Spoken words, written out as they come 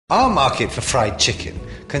Our market for fried chicken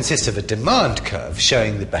consists of a demand curve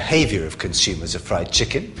showing the behaviour of consumers of fried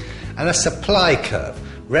chicken and a supply curve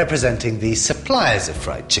representing the suppliers of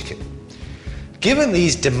fried chicken. Given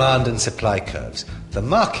these demand and supply curves, the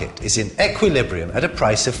market is in equilibrium at a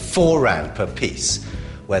price of 4 Rand per piece,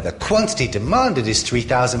 where the quantity demanded is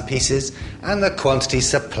 3,000 pieces and the quantity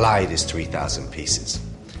supplied is 3,000 pieces.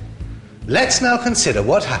 Let's now consider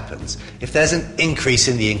what happens if there's an increase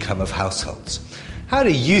in the income of households. How do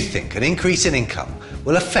you think an increase in income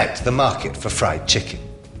will affect the market for fried chicken?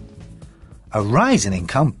 A rise in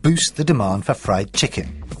income boosts the demand for fried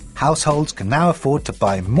chicken. Households can now afford to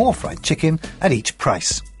buy more fried chicken at each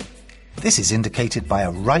price. This is indicated by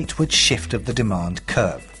a rightward shift of the demand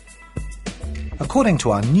curve. According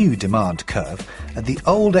to our new demand curve, at the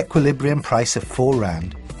old equilibrium price of 4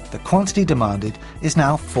 Rand, the quantity demanded is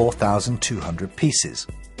now 4,200 pieces.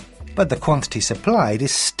 But the quantity supplied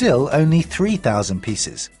is still only 3,000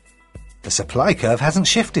 pieces. The supply curve hasn't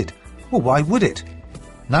shifted. Well, why would it?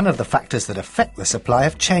 None of the factors that affect the supply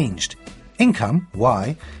have changed. Income,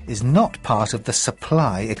 Y, is not part of the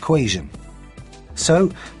supply equation. So,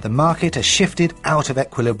 the market has shifted out of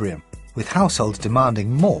equilibrium, with households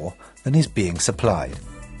demanding more than is being supplied.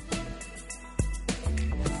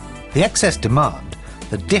 The excess demand,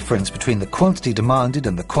 the difference between the quantity demanded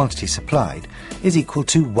and the quantity supplied, is equal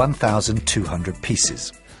to 1,200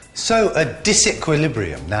 pieces. So a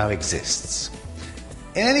disequilibrium now exists.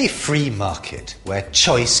 In any free market where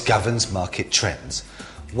choice governs market trends,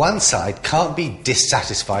 one side can't be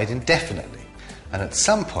dissatisfied indefinitely, and at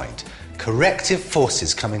some point corrective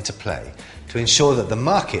forces come into play to ensure that the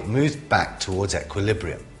market moves back towards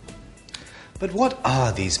equilibrium. But what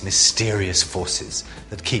are these mysterious forces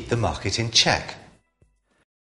that keep the market in check?